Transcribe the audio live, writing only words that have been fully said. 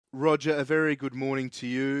Roger, a very good morning to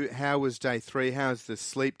you. How was day three? How's the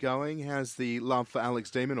sleep going? How's the love for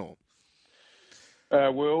Alex de Minaur?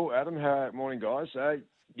 Will, Adam, morning, guys.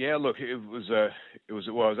 Yeah, look, it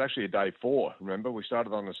was actually a day four. Remember, we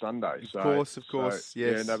started on a Sunday. Of course, yes.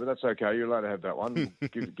 Yeah, no, but that's okay. You're allowed to have that one.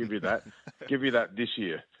 Give you that. Give you that this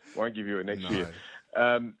year. Won't give you it next year.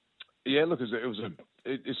 Yeah, look,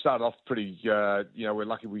 it started off pretty. We're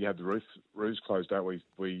lucky we had the roofs closed, don't we?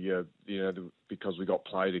 Because we got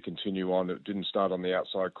play to continue on. It didn't start on the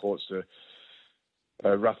outside courts to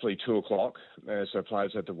roughly 2:00. So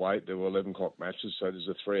players had to wait. There were 11 o'clock matches, so there's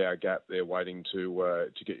a 3-hour gap there waiting to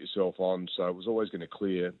get yourself on. So it was always going to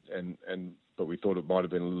clear, but we thought it might have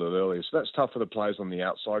been a little earlier. So that's tough for the players on the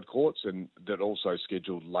outside courts, and that also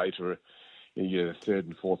scheduled later in your third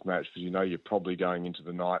and fourth match because you're probably going into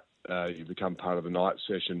the night. You become part of the night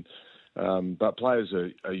session. But players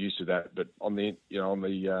are used to that. But on the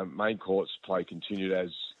main courts, play continued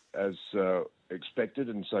as expected,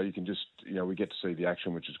 and so you can just we get to see the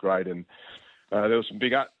action, which is great. And there were some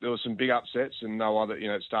big upsets, and no other.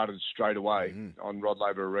 It started straight away on Rod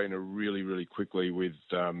Laver Arena, really really quickly with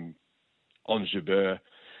Ons Jabeur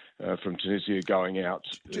from Tunisia going out.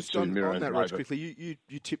 Just on that, Rog, quickly,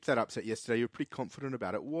 you tipped that upset yesterday. You were pretty confident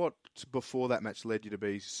about it. What before that match led you to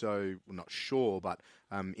be so not sure, but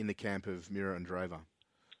in the camp of Mira and Andreeva?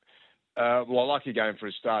 Well, I like her game for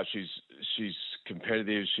a start. She's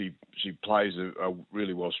competitive. She plays a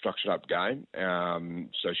really well structured up game.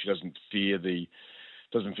 So she doesn't fear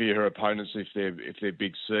her opponents if they're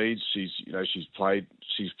big seeds. She's played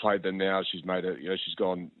them now. She's made she's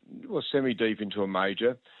gone semi deep into a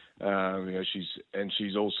major.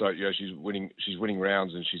 She's also she's winning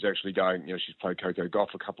rounds, and she's actually going. She's played Coco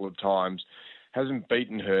Gauff a couple of times. Hasn't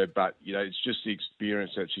beaten her, but it's just the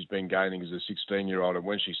experience that she's been gaining as a 16-year-old. And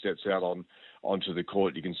when she steps out onto the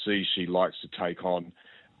court, you can see she likes to take on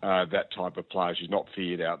that type of player. She's not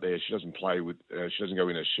feared out there. She doesn't play with. She doesn't go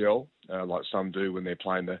in a shell like some do when they're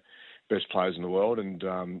playing the best players in the world. And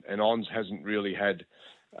Ons hasn't really had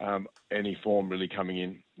any form really coming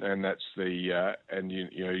in, and that's the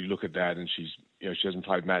you look at that, and she hasn't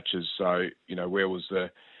played matches. So where was the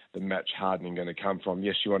match hardening going to come from?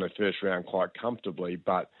 Yes, she won her first round quite comfortably,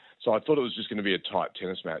 but so I thought it was just going to be a tight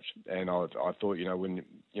tennis match, and I thought when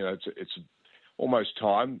it's almost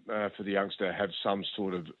time for the youngster to have some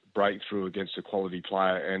sort of breakthrough against a quality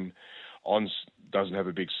player, and Ons doesn't have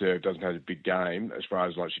a big serve, doesn't have a big game as far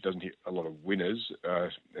as she doesn't hit a lot of winners,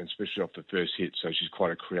 and especially off the first hit, so she's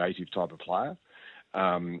quite a creative type of player,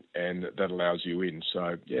 and that allows you in.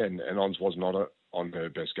 So yeah, and Ons was not on her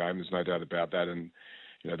best game, there's no doubt about that, and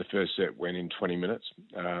the first set went in 20 minutes,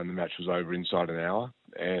 and the match was over inside an hour.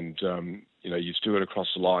 And you still got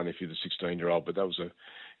across the line if you're the 16-year-old. But that was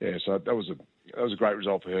a great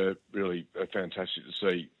result for her. Really fantastic to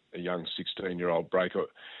see a young 16-year-old break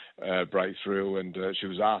through. And she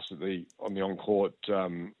was asked on the on-court,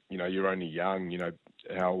 you're only young.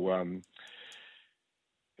 How.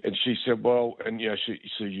 And she said, well, and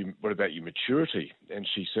what about your maturity? And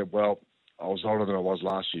she said, well, I was older than I was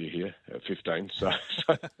last year here at 15. So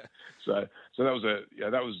that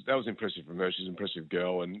was impressive from her. She's an impressive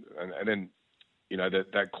girl, and then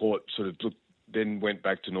that court sort of then went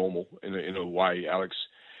back to normal in a way. Alex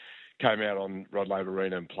came out on Rod Laver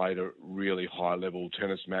Arena and played a really high level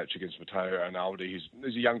tennis match against Matteo Arnaldi.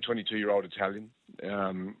 He's a young 22-year-old Italian,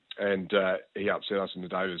 and he upset us in the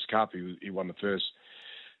Davis Cup. He won the first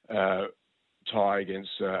tie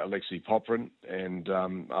against Alexei Popyrin, and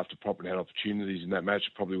after Popyrin had opportunities in that match,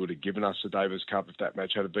 it probably would have given us the Davis Cup if that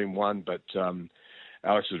match had been won. But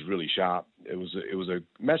Alex was really sharp. It was a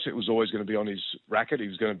match that was always going to be on his racket. He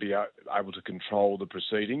was going to be able to control the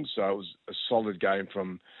proceedings, so it was a solid game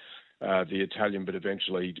from the Italian. But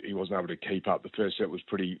eventually, he wasn't able to keep up. The first set was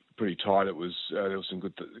pretty tight. It was there was some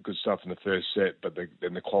good stuff in the first set, but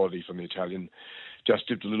then the quality from the Italian just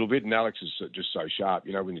dipped a little bit, and Alex is just so sharp.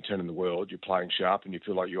 When you're 10 in the world, you're playing sharp and you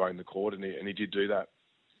feel like you own the court, and he did do that.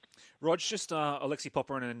 Rog, just Alexei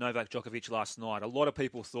Popyrin and Novak Djokovic last night. A lot of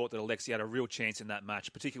people thought that Alexei had a real chance in that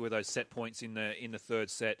match, particularly with those set points in the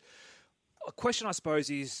third set. A question, I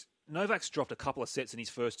suppose, is Novak's dropped a couple of sets in his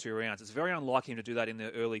first two rounds. It's very unlike him to do that in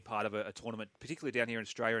the early part of a tournament, particularly down here in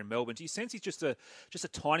Australia and Melbourne. Do you sense he's just a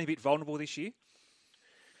tiny bit vulnerable this year?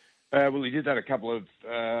 Well, he did that a couple of...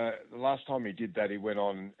 the last time he did that, he went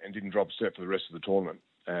on and didn't drop a set for the rest of the tournament,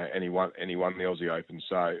 and he won the Aussie Open.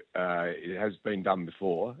 So it has been done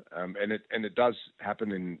before, and it does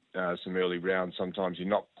happen in some early rounds. Sometimes you're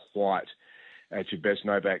not quite at your best.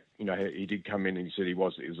 Novak, he did come in and he said he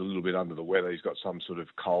was a little bit under the weather. He's got some sort of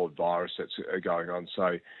cold virus that's going on.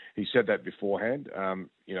 So he said that beforehand.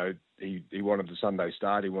 He wanted the Sunday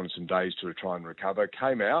start. He wanted some days to try and recover.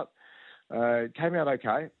 Came out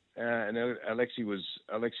okay. And Alexei was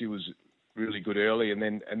really good early, and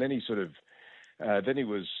then he sort of then he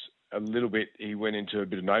was a little bit. He went into a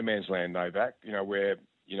bit of no man's land, Novak. Where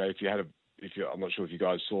I'm not sure if you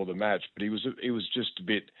guys saw the match, but he was just a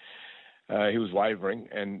bit. He was wavering,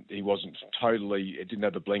 and he wasn't totally. It didn't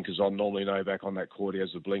have the blinkers on. Normally, Novak on that court, he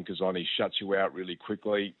has the blinkers on. He shuts you out really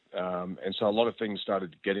quickly, and so a lot of things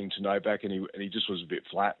started getting to Novak, and he just was a bit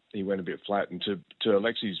flat. He went a bit flat, and to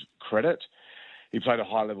Alexei's credit, he played a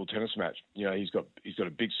high-level tennis match. He's got a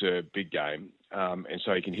big serve, big game, and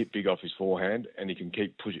so he can hit big off his forehand, and he can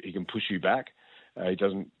push you back. He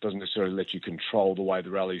doesn't necessarily let you control the way the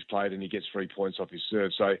rally's played, and he gets 3 points off his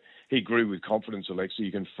serve. So he grew with confidence, Alexei.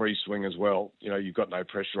 You can free swing as well. You've got no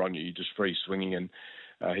pressure on you. You're just free swinging, and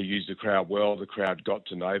he used the crowd well. The crowd got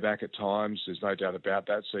to Novak at times. There's no doubt about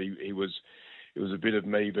that. So it was a bit of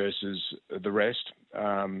me versus the rest.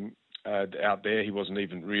 Out there, he wasn't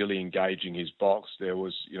even really engaging his box. There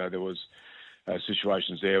was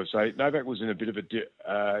situations there. So Novak was in a bit of a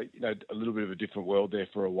little bit of a different world there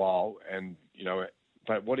for a while, and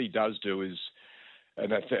but what he does do is,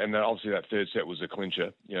 and obviously that third set was a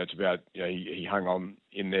clincher. It's about he hung on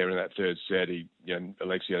in there in that third set.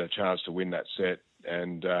 Alexei had a chance to win that set,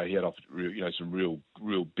 and he had some real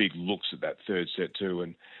big looks at that third set too.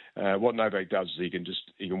 And what Novak does is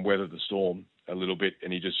he can weather the storm a little bit,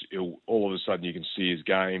 and he'll all of a sudden you can see his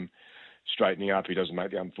game straightening up. He doesn't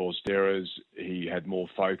make the unforced errors. He had more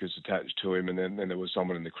focus attached to him, and then there was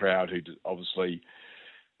someone in the crowd who obviously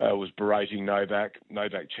was berating Novak.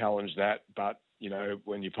 Novak challenged that, but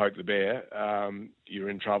when you poke the bear, you're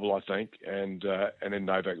in trouble, I think. And then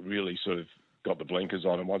Novak really sort of got the blinkers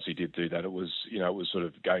on, and once he did do that, it was sort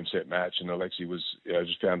of game set match, and Alexei was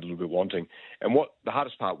just found a little bit wanting. And what the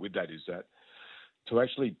hardest part with that is that to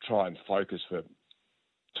actually try and focus for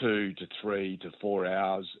 2 to 3 to 4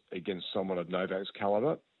 hours against someone of Novak's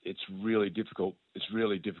caliber, it's really difficult. It's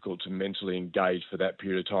really difficult to mentally engage for that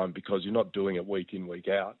period of time because you're not doing it week in, week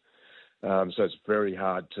out. So it's very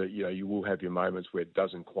hard to, you will have your moments where it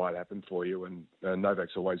doesn't quite happen for you, and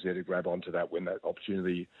Novak's always there to grab onto that when that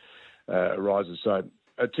opportunity arises. So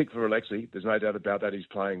a tick for Alexei. There's no doubt about that. He's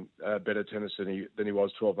playing better tennis than he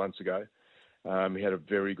was 12 months ago. He had a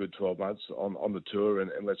very good 12 months on the tour,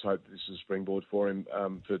 and let's hope this is a springboard for him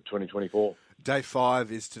for 2024. Day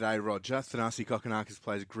 5 is today, Roger. Thanasi Kokkinakis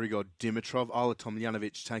plays Grigor Dimitrov. Ayla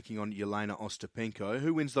Tomljanovic taking on Jelena Ostapenko.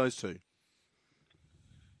 Who wins those two?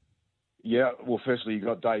 Yeah, well, firstly, you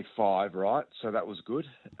got day 5, right? So that was good.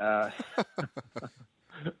 I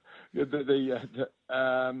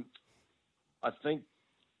think,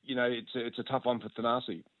 it's a tough one for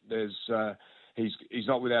Thanasi. He's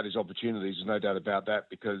not without his opportunities. There's no doubt about that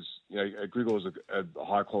because Grigor's a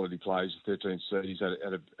high quality player. He's 13th seed.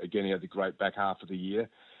 He had the great back half of the year,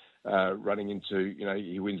 running into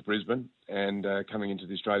he wins Brisbane and coming into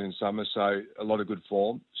the Australian summer. So a lot of good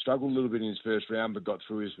form. Struggled a little bit in his first round, but got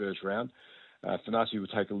through his first round. Thanasi will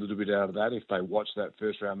take a little bit out of that if they watch that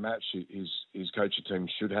first round match. His coaching team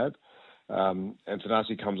should have. And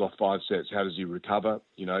Thanasi comes off 5 sets. How does he recover?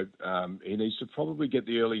 He needs to probably get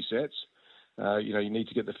the early sets. You need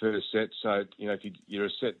to get the first set. So, if you're a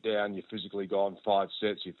set down, you're physically gone 5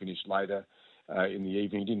 sets, you finish later in the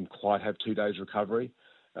evening. You didn't quite have 2 days recovery.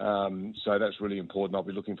 So that's really important. I'll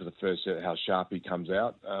be looking for the first set, how sharp he comes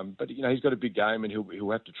out. But, he's got a big game and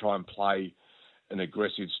he'll have to try and play an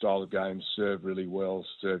aggressive style of game, serve really well,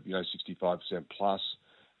 serve, 65% plus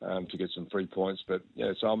to get some free points. But,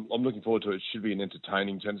 so I'm looking forward to it. It should be an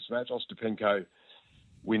entertaining tennis match. Ostapenko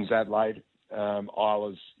wins Adelaide.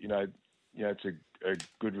 Isla's, it's a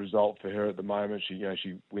good result for her at the moment. She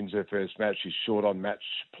wins her first match. She's short on match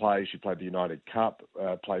play. She played the United Cup,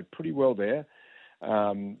 played pretty well there,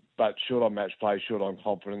 but short on match play, short on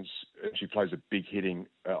confidence. She plays a big hitting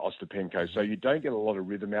Ostapenko. So you don't get a lot of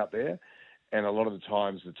rhythm out there, and a lot of the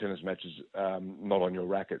times the tennis match is not on your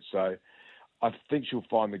racket. So I think she'll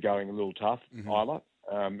find the going a little tough, Isla.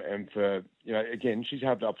 And for again, she's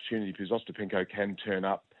had the opportunity because Ostapenko can turn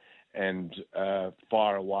up and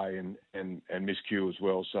fire away and miscue as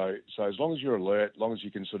well. So as long as you're alert, as long as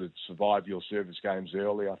you can sort of survive your service games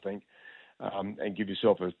early, I think, and give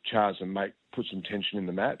yourself a chance and put some tension in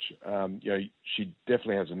the match. She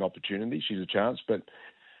definitely has an opportunity. She's a chance, but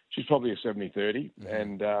she's probably a 70-30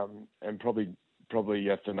 and probably probably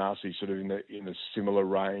Thanasi sort of in a similar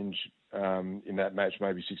range in that match,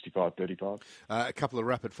 maybe 65-35. A couple of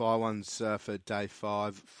rapid fire ones for day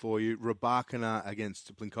 5 for you. Rybakina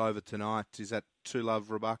against Plinkova tonight. Is that two love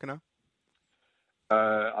Rybakina?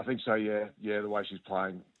 I think so, yeah. Yeah, the way she's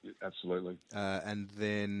playing, absolutely. And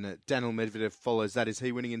then Daniil Medvedev follows that. Is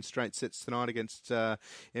he winning in straight sets tonight against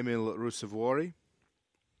Emil Rusevori?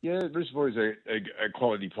 Yeah, Rusevori's a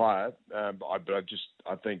quality player, but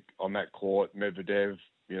I think on that court, Medvedev,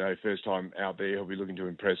 first time out there, he'll be looking to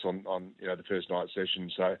impress on the first night session.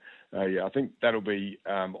 So, I think that'll be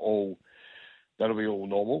all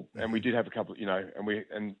normal. And we did have a couple,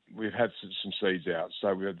 and we've had some seeds out.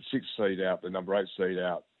 So we had the 6th seed out, the number 8 seed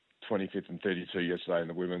out, 25th and 32 yesterday in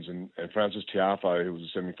the women's, and Francis Tiafoe, who was the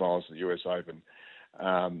semi-finalist at the US Open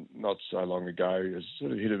not so long ago, has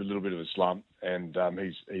sort of hit a little bit of a slump, and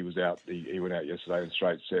he was out. He went out yesterday in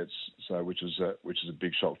straight sets, so which is a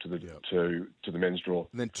big shock to the men's draw.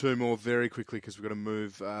 And then two more very quickly because we've got to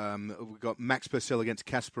move. We've got Max Purcell against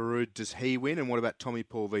Casper Ruud. Does he win? And what about Tommy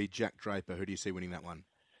Paul v Jack Draper? Who do you see winning that one?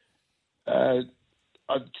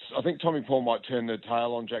 I think Tommy Paul might turn the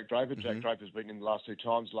tail on Jack Draper. Mm-hmm. Jack Draper's beaten him the last 2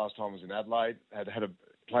 times. The last time was in Adelaide.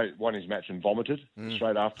 Won his match and vomited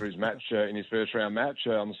straight after his match in his first round match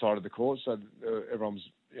on the side of the court. So everyone was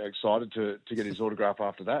excited to get his autograph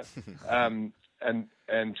after that.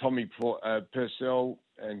 And Tommy Purcell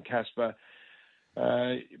and Casper.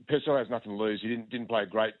 Purcell has nothing to lose. He didn't play a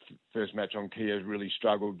great first match on Kia. Really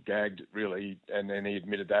struggled, gagged really, and then he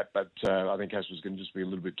admitted that. But I think Casper's going to just be a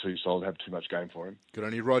little bit too solid, have too much game for him. Good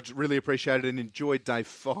on you, Rog. Really appreciate it and enjoy day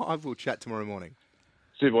 5. We'll chat tomorrow morning.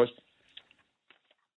 See you, boys.